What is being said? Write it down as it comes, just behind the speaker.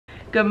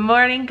Good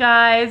morning,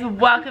 guys.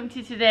 Welcome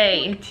to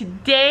today.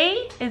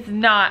 Today is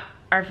not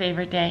our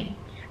favorite day.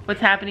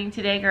 What's happening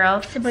today,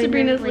 girls?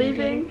 Sabrina's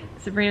leaving.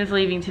 Sabrina's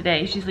leaving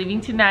today. She's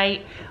leaving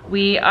tonight.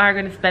 We are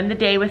going to spend the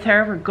day with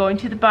her. We're going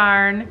to the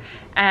barn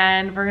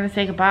and we're going to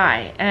say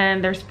goodbye.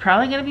 And there's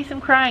probably going to be some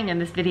crying in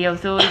this video.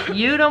 So if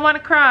you don't want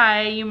to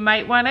cry, you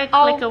might want to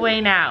click away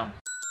now.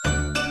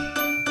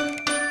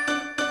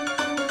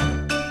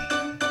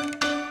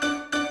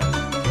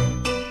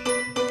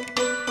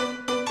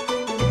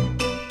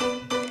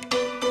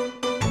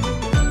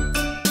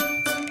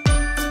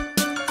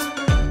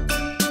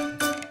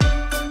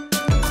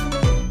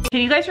 Can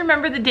you guys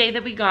remember the day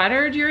that we got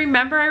her? Do you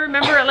remember? I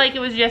remember it like it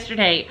was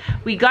yesterday.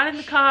 We got in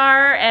the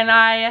car and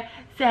I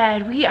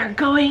said, we are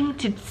going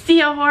to see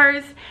a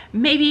horse.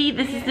 Maybe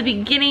this is the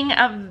beginning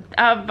of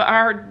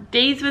our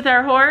days with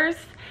our horse.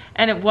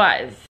 And it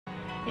was.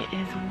 It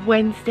is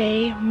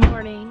Wednesday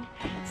morning.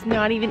 It's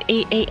not even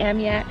 8 a.m.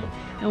 yet.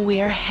 And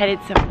we are headed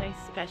someplace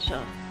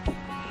special.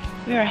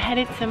 We are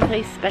headed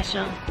someplace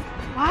special.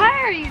 Why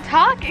are you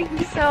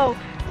talking so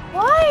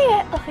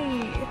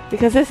quietly?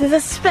 Because this is a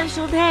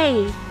special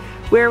day.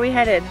 Where are we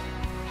headed?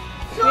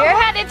 We're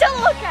headed to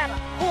look at a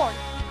horse.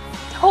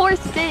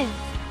 Horses.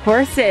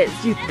 Horses.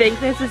 Do you think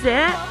this is it?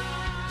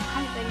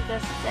 I think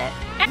this is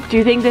it. Do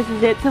you think this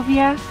is it,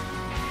 Sophia?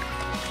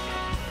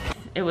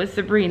 It was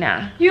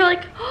Sabrina. You're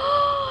like,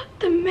 oh,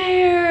 the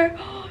mare.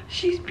 Oh,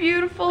 she's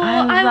beautiful.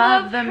 I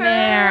love the her.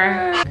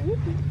 mare.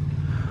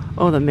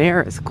 Oh, the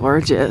mare is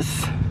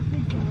gorgeous.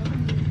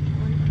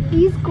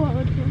 He's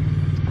gorgeous.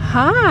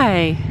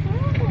 Hi.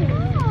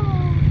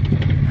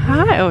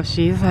 Hi. Oh,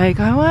 she's like,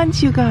 I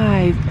want you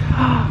guys.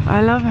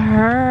 I love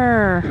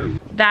her.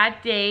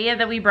 That day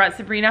that we brought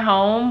Sabrina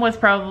home was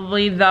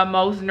probably the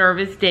most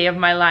nervous day of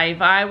my life.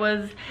 It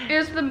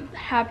was the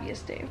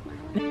happiest day of my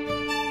life.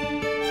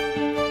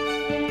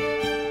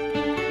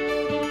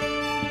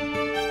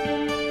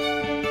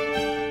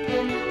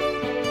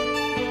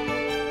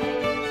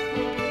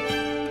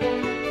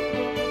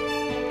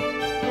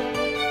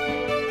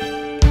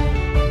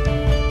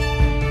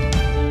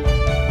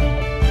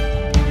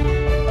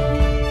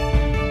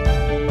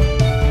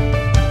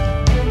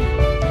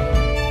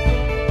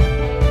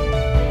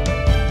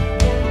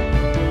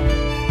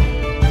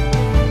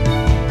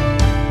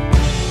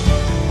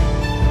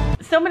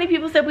 So many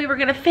people said we were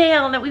gonna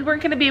fail and that we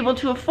weren't gonna be able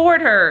to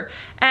afford her.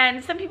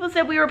 And some people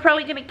said we were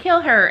probably gonna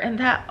kill her, and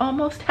that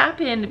almost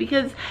happened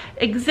because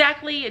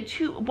exactly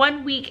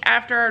 1 week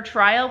after our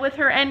trial with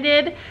her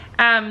ended,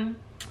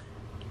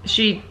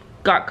 she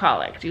got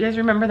colic. Do you guys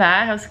remember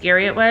that? How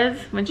scary it was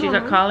when she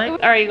got colic? All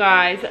right, you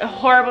guys,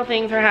 horrible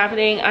things are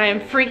happening. I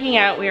am freaking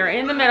out. We are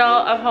in the middle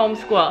of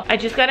homeschool. I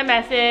just got a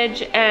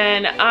message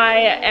and I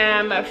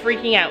am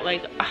freaking out.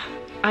 Like,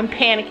 I'm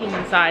panicking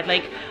inside.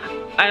 Like,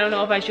 I don't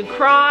know if I should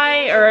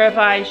cry or if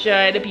I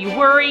should be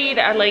worried.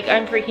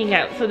 I'm freaking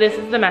out. So this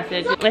is the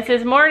message. It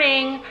says,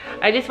 morning.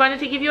 I just wanted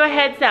to give you a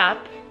heads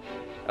up.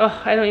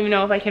 Oh, I don't even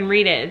know if I can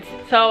read it.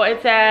 So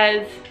it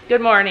says,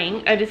 good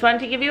morning. I just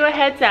wanted to give you a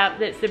heads up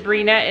that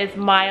Sabrina is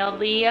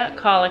mildly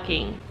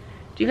colicking.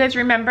 Do you guys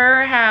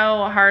remember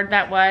how hard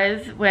that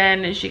was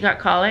when she got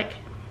colic?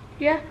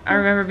 Yeah. I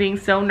remember being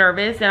so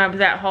nervous, and I was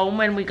at home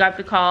when we got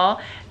the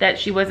call that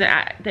she wasn't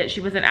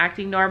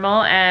acting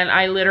normal, and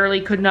I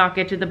literally could not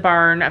get to the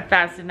barn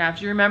fast enough.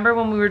 Do you remember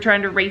when we were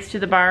trying to race to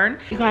the barn?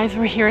 You guys,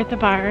 we're here at the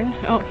barn.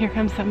 Oh, here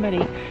comes somebody.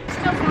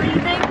 Still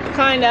breathing?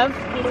 Kind of.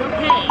 It's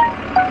okay.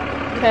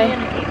 Okay.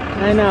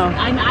 I know.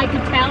 I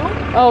could tell.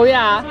 Oh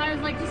yeah. So I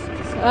was like,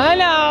 I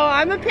know,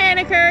 I'm a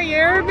panicker.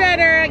 You're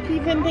better at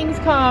keeping things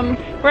calm.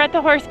 We're at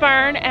the horse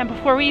barn, and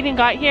before we even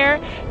got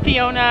here,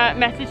 Fiona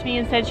messaged me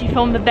and said she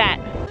phoned the vet.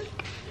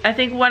 I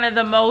think one of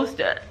the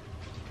most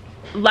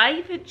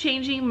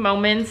life-changing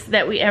moments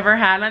that we ever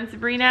had on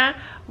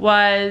Sabrina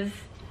was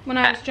when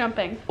I was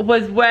jumping.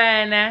 Was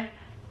when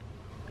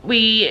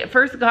we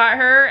first got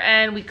her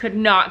and we could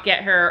not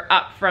get her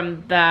up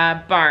from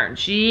the barn.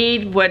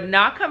 She would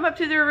not come up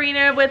to the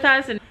arena with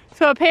us. And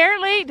so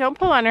apparently, don't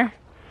pull on her.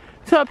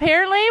 So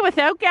apparently,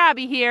 without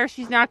Gabby here,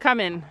 she's not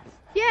coming.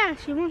 Yeah,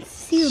 she wants to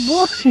see the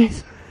bull.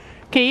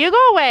 Okay, you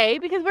go away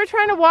because we're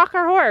trying to walk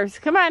our horse.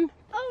 Come on.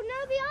 Oh,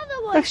 no, the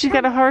other one. Look, she's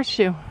got a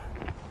horseshoe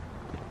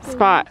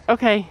spot.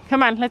 Okay,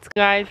 come on, let's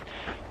go, guys.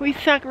 We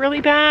suck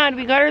really bad.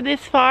 We got her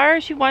this far.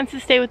 She wants to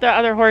stay with the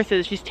other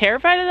horses. She's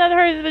terrified of the other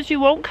horses, but she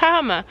won't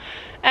come. And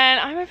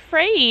I'm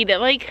afraid.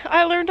 Like,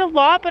 I learned a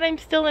lot, but I'm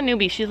still a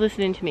newbie. She's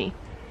listening to me.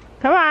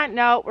 Come on.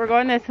 No, we're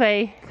going this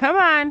way. Come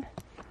on.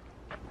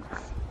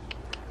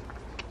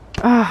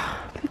 Oh,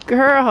 good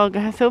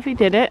girl. Sophie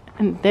did it.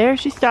 And there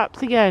she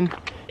stops again.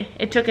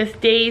 It took us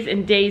days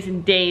and days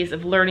and days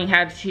of learning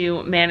how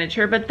to manage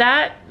her, but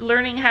that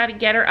learning how to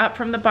get her up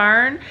from the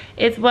barn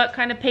is what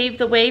kind of paved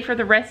the way for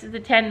the rest of the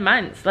 10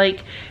 months.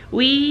 Like,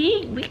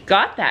 we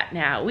got that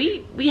now.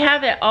 We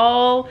have it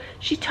all.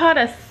 She taught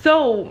us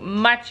so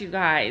much, you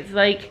guys.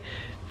 Like,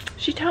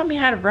 she taught me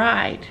how to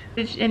ride,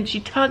 and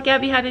she taught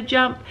Gabby how to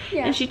jump,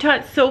 and she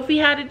taught Sophie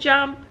how to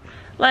jump.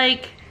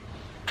 Like,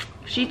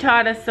 she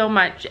taught us so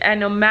much, and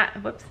no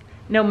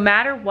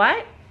matter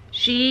what,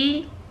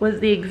 She was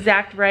the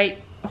exact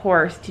right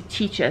horse to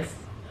teach us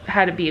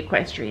how to be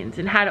equestrians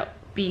and how to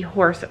be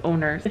horse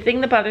owners. The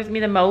thing that bothers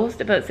me the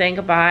most about saying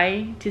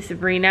goodbye to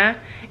Sabrina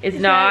is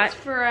not it's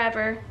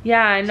forever.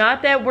 Yeah,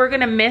 not that we're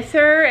gonna miss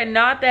her, and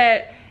not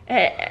that,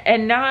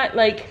 and not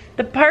like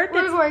the part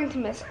that's, we're going to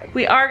miss her.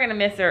 We are gonna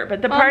miss her,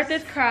 but the part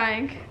that's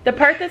crying. The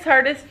part that's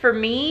hardest for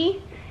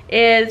me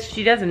is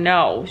she doesn't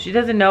know. She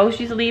doesn't know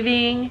she's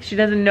leaving. She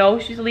doesn't know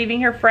she's leaving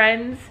her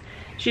friends.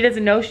 She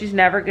doesn't know she's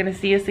never gonna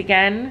see us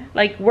again.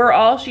 Like, we're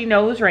all she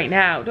knows right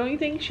now. Don't you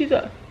think? She's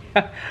a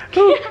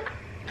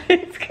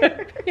it's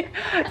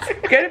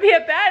gonna be a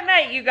bad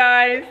night, you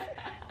guys.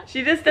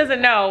 She just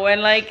doesn't know,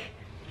 and like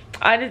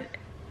I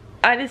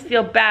just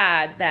feel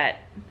bad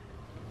that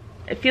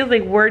it feels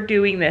like we're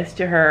doing this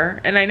to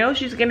her. And I know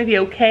she's gonna be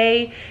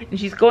okay, and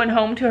she's going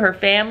home to her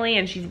family,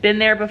 and she's been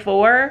there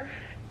before,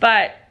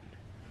 but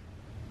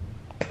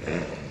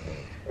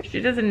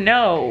she doesn't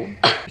know.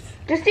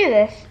 Just do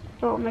this.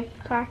 Oh, make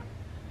you cry.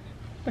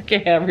 Okay,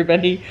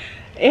 everybody.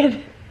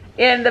 In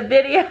the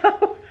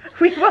video,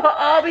 we will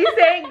all be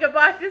saying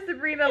goodbye to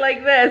Sabrina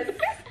like this.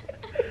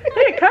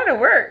 It kind of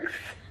works.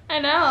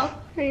 I know.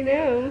 I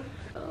know.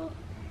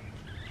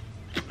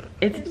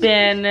 It's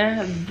been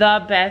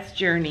the best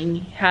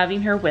journey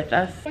having her with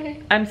us.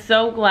 I'm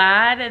so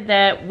glad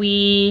that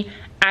we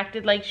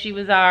acted like she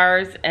was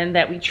ours, and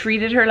that we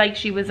treated her like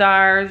she was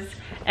ours,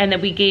 and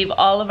that we gave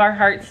all of our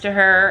hearts to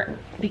her,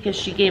 because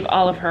she gave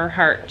all of her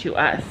heart to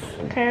us.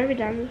 Okay, are we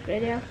done with this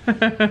video?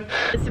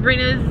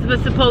 Sabrina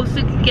was supposed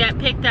to get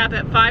picked up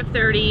at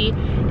 5:30.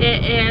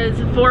 It is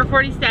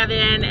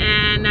 4:47,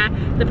 and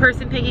the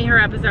person picking her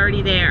up is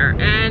already there.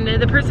 And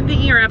the person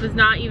picking her up is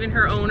not even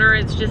her owner.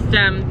 It's just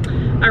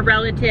a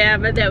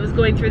relative that was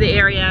going through the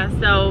area.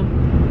 So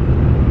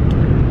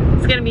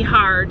it's gonna be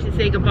hard to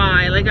say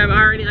goodbye. Like, I'm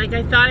already, like,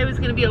 I thought it was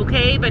gonna be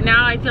okay, but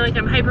now I feel like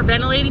I'm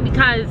hyperventilating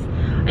because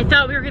I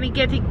thought we were gonna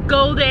get to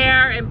go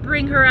there and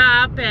bring her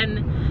up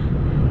and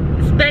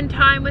spend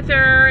time with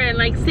her and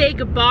like say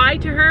goodbye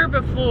to her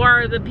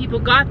before the people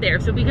got there,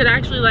 so we could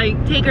actually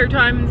like take our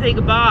time and say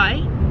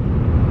goodbye.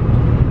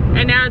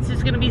 And now it's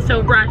just gonna be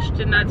so rushed,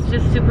 and that's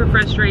just super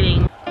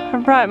frustrating.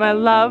 All right, my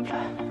love.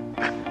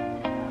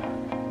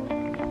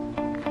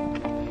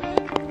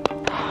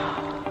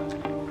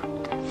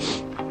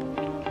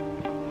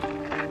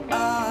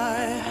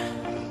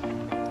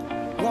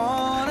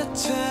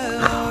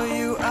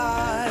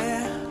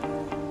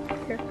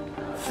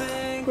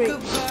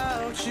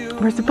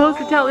 We're supposed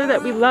to tell her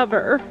that we love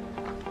her.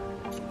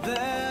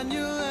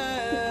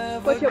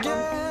 What's your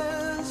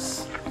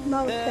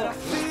mom?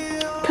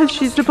 Because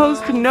she's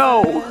supposed to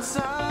know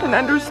and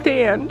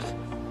understand.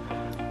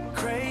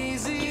 She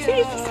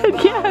said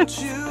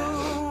yes.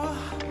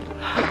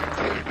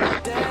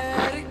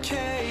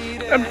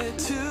 I'm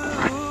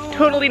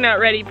totally not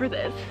ready for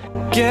this.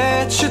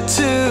 Get you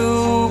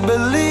to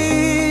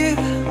believe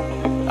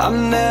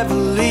I'm never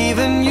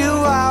leaving you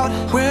out.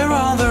 We're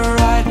on the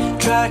right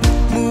track,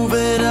 move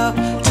it up,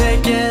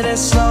 take it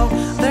slow.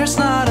 There's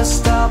not a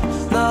stop,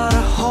 not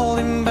a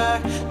holding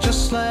back,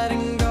 just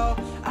letting go.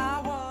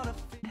 I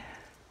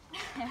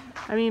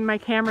mean, my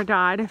camera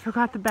died. I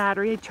forgot the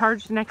battery. I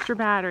charged an extra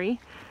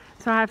battery,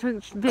 so I have to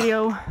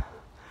video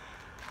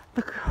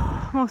the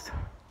most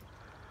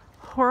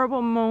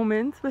horrible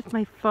moments with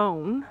my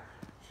phone.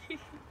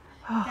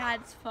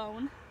 Dad's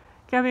phone.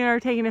 Gabby and I are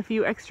taking a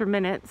few extra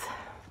minutes.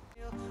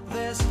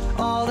 This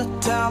all the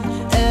time,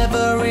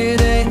 every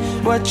day.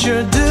 What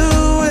you're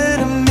doing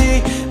to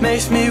me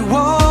makes me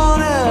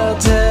wanna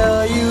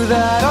tell you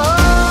that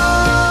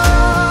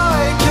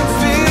I can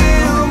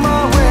feel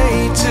my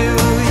way to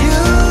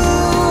you.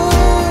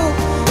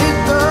 It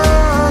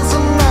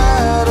doesn't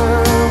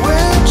matter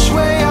which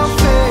way I'm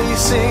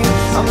facing,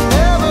 I'm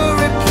never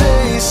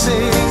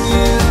replacing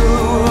you.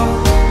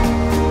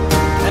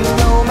 And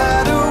no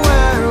matter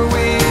where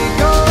we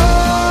go,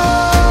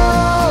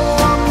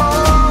 I'm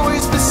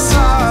always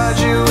beside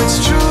you. It's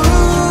true.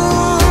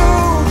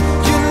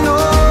 You know I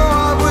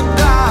would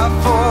die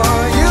for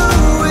you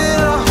in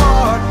a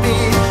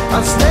heartbeat.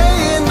 I'd stay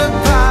in the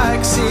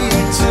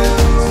backseat too.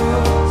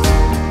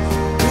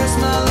 'Cause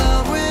my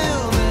love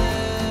will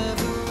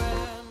never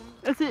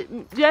end. Is it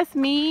just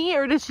me,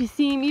 or does she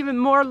seem even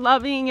more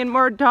loving and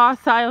more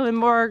docile and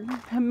more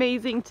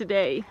amazing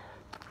today?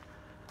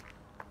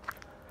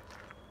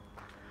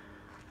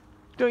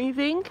 Don't you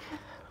think?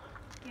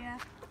 Yeah.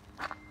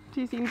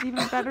 She seems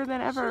even better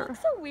than She ever.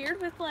 looks so weird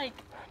with like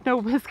No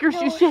whiskers,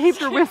 No you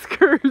shaved her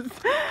whiskers.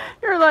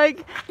 You're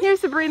like, here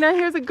Sabrina,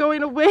 here's a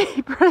going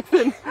away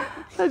present.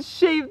 Let's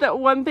shave that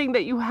one thing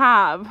that you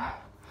have.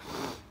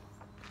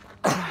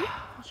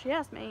 she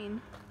has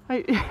mane.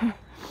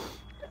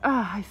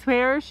 I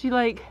swear, she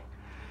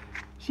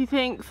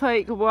thinks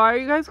like, why are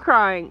you guys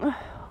crying?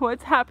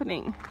 What's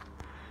happening?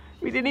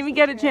 We didn't even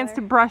get a chance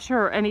to brush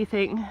her or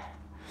anything.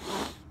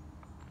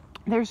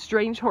 There's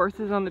strange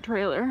horses on the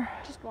trailer.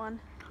 Just one.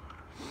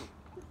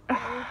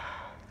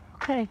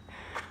 Okay,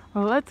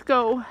 well, let's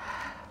go.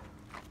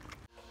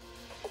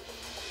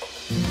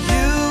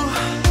 You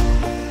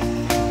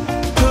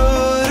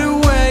put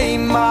away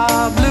my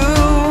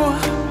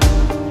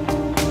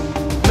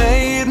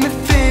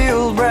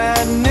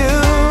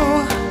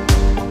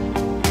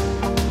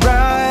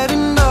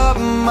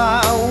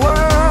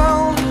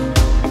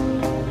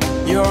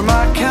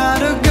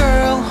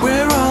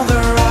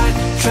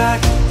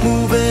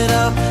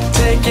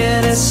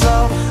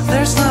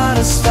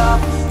to stop,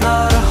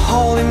 not a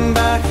holding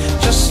back,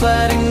 just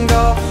letting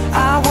go.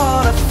 I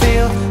wanna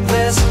feel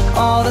this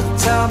all the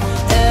time,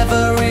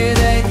 every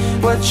day.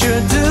 What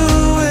you're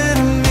doing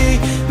to me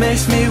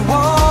makes me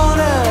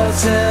wanna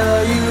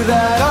tell you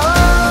that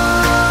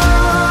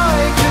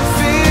I can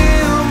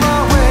feel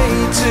my way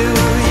to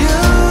you.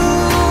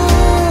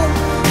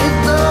 It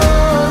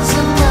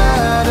doesn't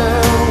matter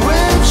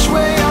which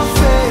way I'm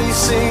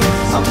facing,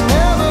 I'm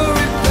never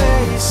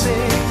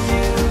replacing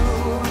you.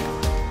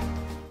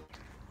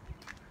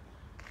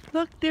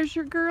 Look, there's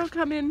your girl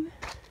coming.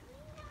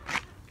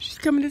 She's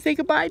coming to say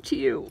goodbye to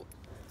you.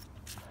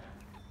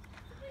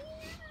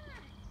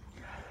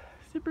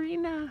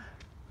 Sabrina.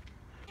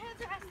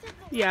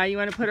 Yeah, you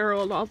want to put her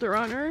old altar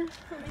on her?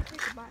 Let me say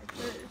goodbye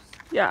first.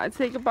 Yeah, I'd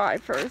say goodbye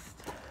first.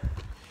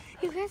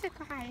 You guys are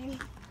crying.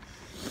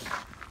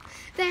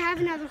 They have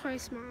another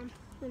horse, Mom,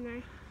 in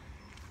there.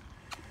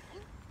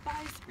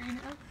 Bye, Sabrina.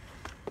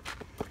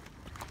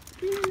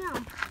 Sabrina, no.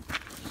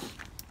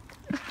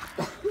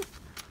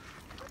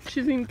 She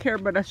doesn't even care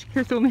about us. She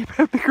cares only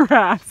about the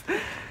grass.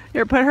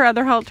 Here, put her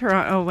other halter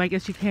on. Oh, I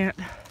guess you can't.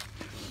 No.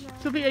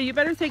 Sophia, you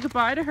better say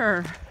goodbye to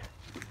her.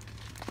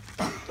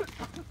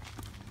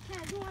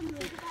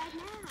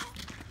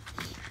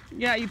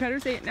 Yeah, you better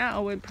say it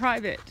now in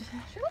private.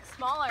 She looks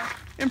smaller.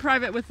 In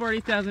private with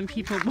 40,000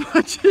 people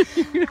watching.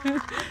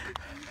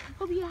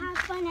 Hope you have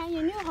fun at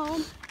your new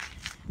home.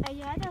 At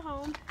your other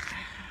home.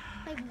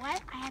 Like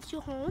what? I have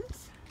 2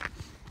 homes?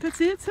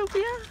 That's it,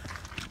 Sophia?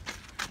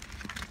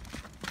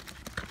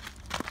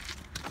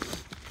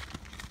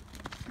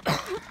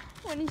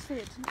 When you say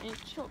it to me,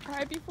 she'll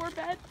cry before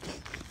bed.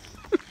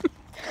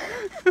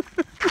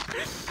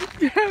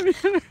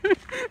 It's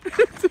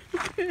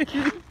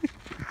okay.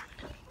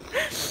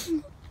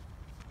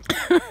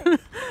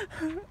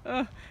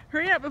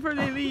 Hurry up before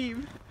they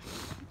leave.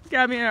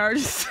 Gabby and I are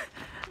just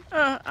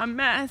a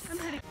mess. And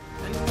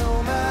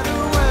no matter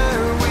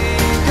where we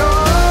go,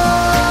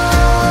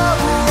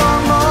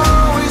 I'm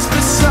always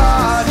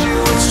beside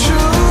you. It's true,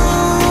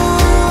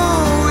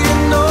 you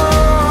know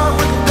I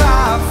would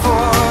die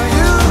for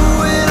you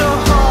in a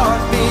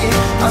heartbeat.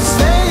 I'll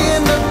stay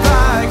in the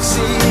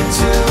backseat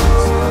too,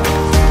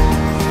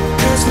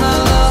 'cause my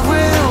love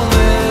will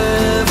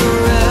never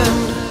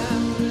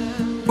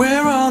end.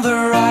 We're on the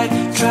right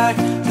track,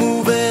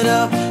 moving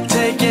up,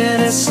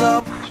 taking it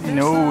slow. She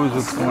knows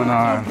what's going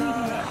on.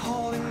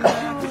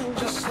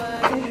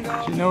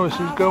 She knows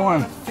she's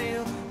going. No,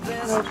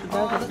 she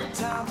doesn't.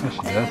 Yes,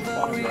 she does.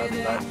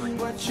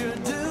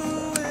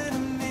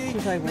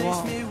 She's like,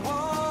 whoa.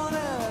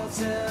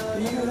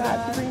 You hear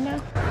that,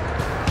 Sabrina?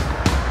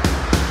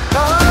 I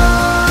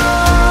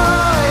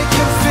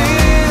can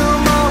feel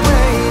my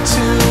way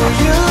to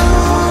you.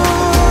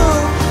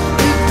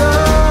 It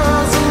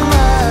doesn't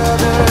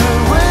matter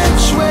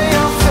which way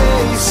I'm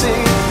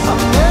facing,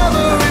 I'm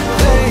never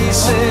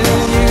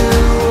replacing you.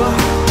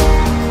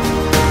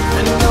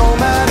 And no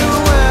matter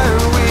where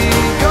we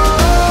go,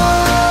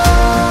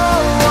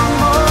 I'm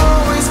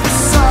always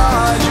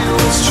beside you.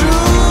 It's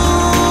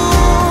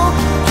true,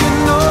 you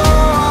know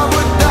I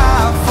would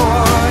die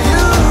for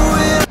you.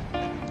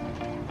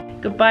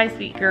 Goodbye,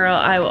 sweet girl.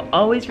 I will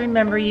always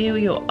remember you.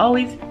 You'll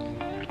always...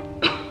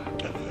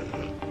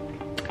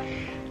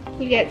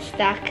 You get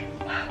stuck.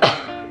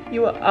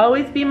 You will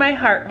always be my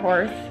heart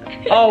horse.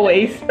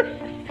 Always.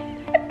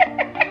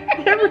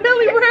 That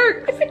really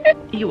works.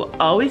 You will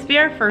always be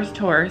our first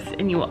horse,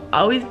 and you will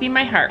always be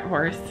my heart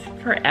horse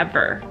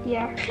forever.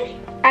 Yeah.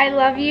 I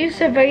love you,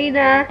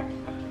 Sabrina.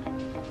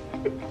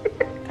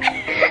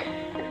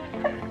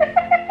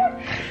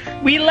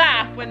 We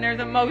laugh when there's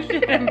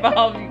emotion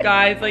involved, you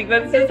guys. Like,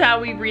 that's just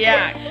how we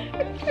react.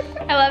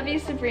 I love you,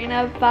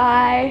 Sabrina.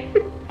 Bye.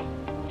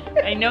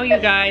 I know you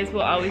guys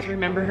will always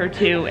remember her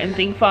too and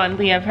think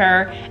fondly of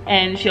her,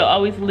 and she'll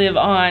always live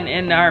on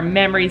in our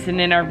memories and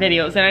in our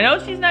videos. And I know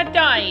she's not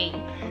dying,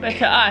 but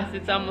to us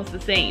it's almost the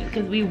same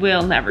because we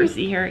will never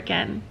see her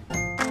again.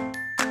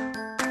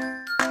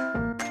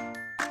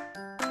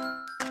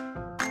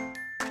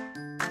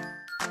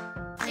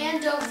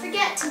 And don't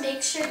forget to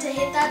make sure to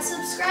hit that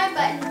subscribe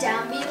button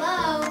down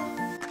below.